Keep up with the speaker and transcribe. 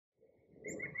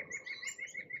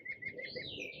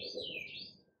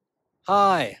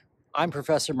Hi, I'm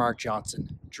Professor Marc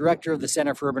Johnson, Director of the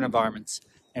Center for Urban Environments,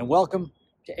 and welcome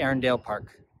to Erindale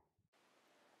Park.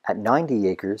 At 90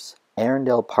 acres,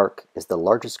 Erindale Park is the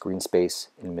largest green space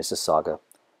in Mississauga,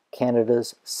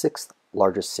 Canada's sixth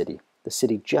largest city, the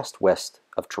city just west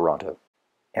of Toronto.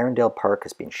 Erindale Park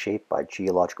has been shaped by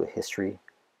geological history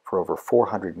for over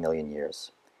 400 million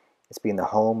years. It's been the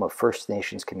home of First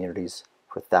Nations communities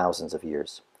for thousands of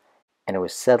years, and it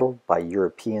was settled by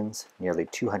Europeans nearly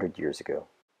 200 years ago.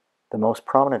 The most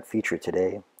prominent feature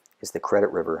today is the Credit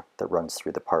River that runs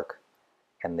through the park,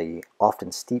 and the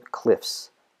often steep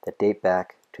cliffs that date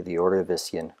back to the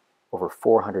Ordovician over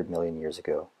 400 million years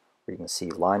ago, where you can see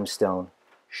limestone,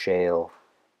 shale,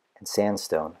 and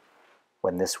sandstone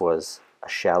when this was a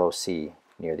shallow sea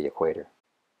near the equator.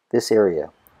 This area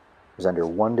was under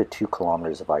 1 to 2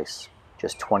 kilometers of ice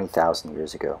just 20,000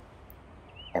 years ago.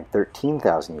 And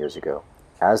 13,000 years ago,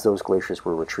 as those glaciers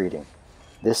were retreating,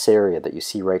 this area that you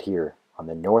see right here on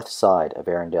the north side of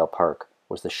Erindale Park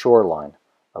was the shoreline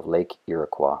of Lake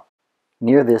Iroquois.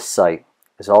 Near this site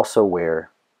is also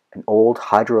where an old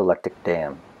hydroelectric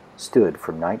dam stood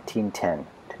from 1910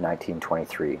 to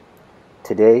 1923.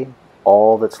 Today,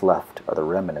 all that's left are the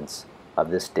remnants of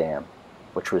this dam,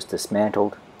 which was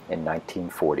dismantled in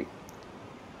 1940.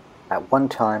 At one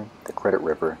time, the Credit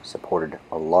River supported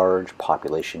a large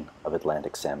population of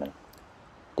Atlantic salmon.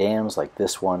 Dams like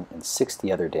this one and 60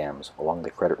 other dams along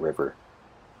the Credit River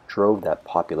drove that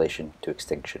population to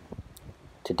extinction.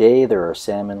 Today there are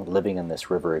salmon living in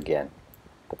this river again,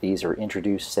 but these are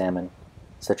introduced salmon,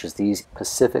 such as these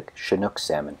Pacific Chinook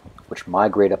salmon, which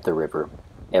migrate up the river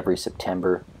every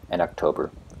September and October.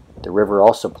 The river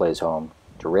also plays home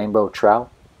to rainbow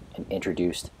trout and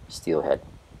introduced steelhead.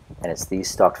 And it's these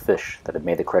stocked fish that have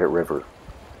made the Credit River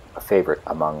a favorite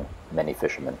among many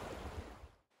fishermen.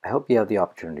 I hope you have the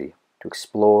opportunity to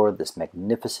explore this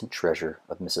magnificent treasure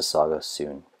of Mississauga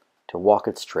soon, to walk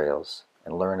its trails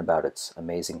and learn about its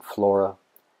amazing flora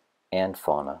and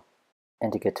fauna,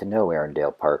 and to get to know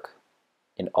Erindale Park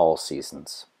in all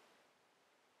seasons.